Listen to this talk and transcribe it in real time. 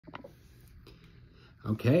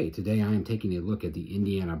Okay, today I am taking a look at the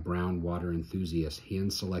Indiana Brown Water Enthusiast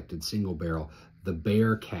hand-selected single barrel, the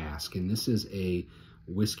Bear Cask, and this is a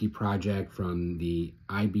whiskey project from the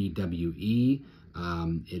IBWE.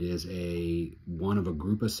 It is one of a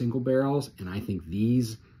group of single barrels, and I think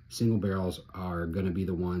these single barrels are going to be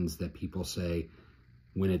the ones that people say,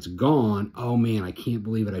 when it's gone, oh man, I can't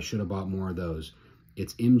believe it, I should have bought more of those.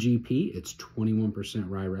 It's MGP, it's 21%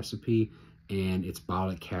 rye recipe, and it's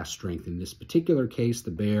bottled at cask strength. In this particular case,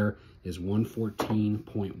 the Bear is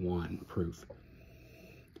 114.1 proof.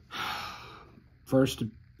 First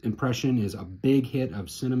impression is a big hit of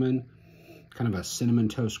cinnamon, kind of a cinnamon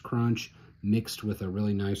toast crunch mixed with a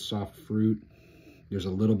really nice soft fruit. There's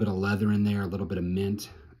a little bit of leather in there, a little bit of mint.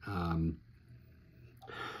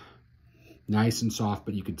 Nice and soft,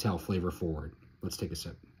 but you could tell flavor forward. Let's take a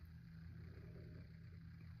sip.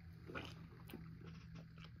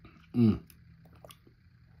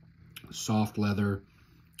 Soft leather,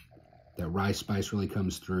 that rye spice really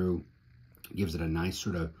comes through, gives it a nice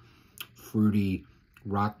sort of fruity,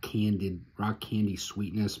 rock candy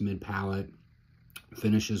sweetness mid-palate,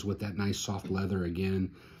 finishes with that nice soft leather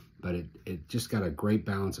again, but it just got a great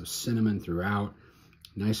balance of cinnamon throughout,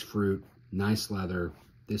 nice fruit, nice leather.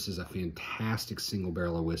 This is a fantastic single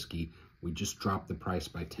barrel of whiskey. We just dropped the price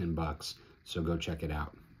by 10 bucks, so go check it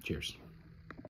out. Cheers.